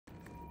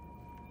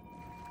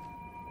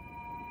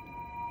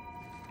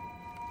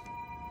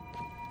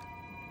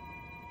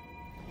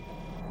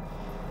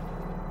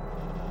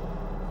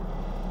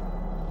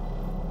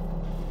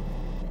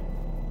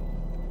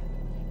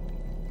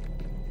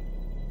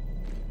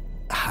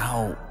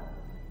How?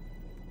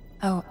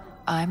 Oh,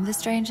 I'm the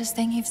strangest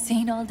thing you've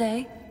seen all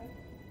day?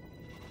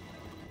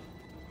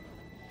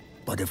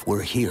 But if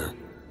we're here...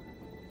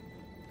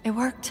 It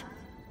worked.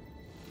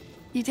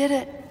 You did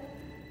it.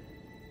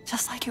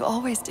 Just like you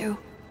always do.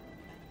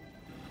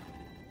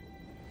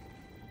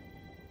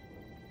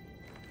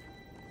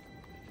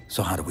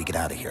 So how do we get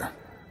out of here?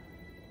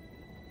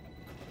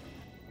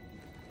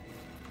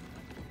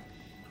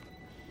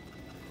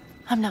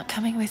 I'm not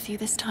coming with you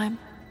this time.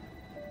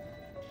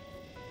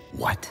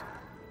 What?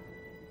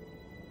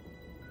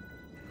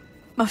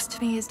 Most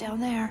of me is down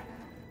there.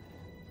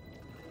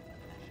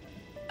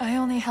 I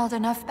only held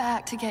enough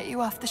back to get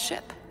you off the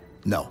ship.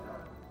 No.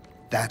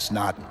 That's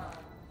not...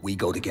 We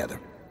go together.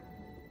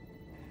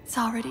 It's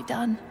already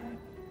done.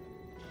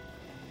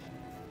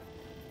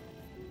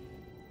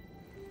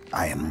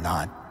 I am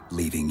not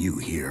leaving you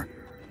here.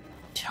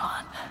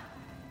 John.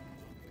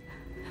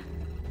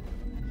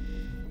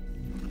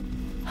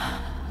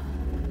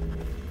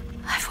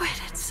 I've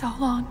waited so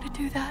long to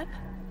do that.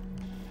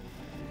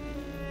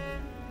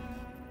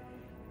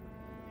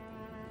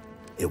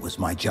 It was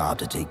my job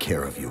to take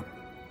care of you.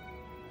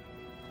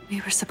 We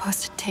were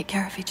supposed to take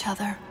care of each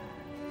other.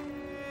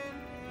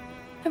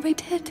 And we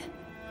did.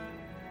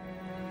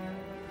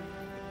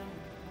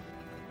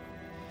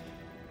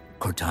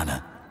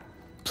 Cortana,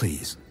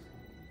 please.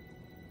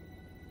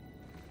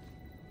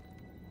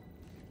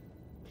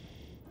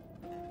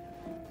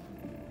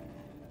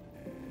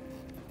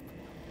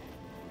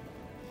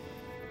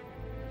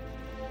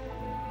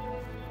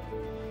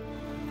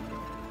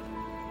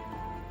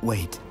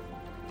 Wait.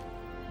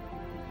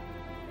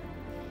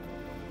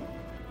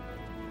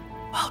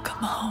 Welcome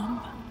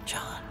home.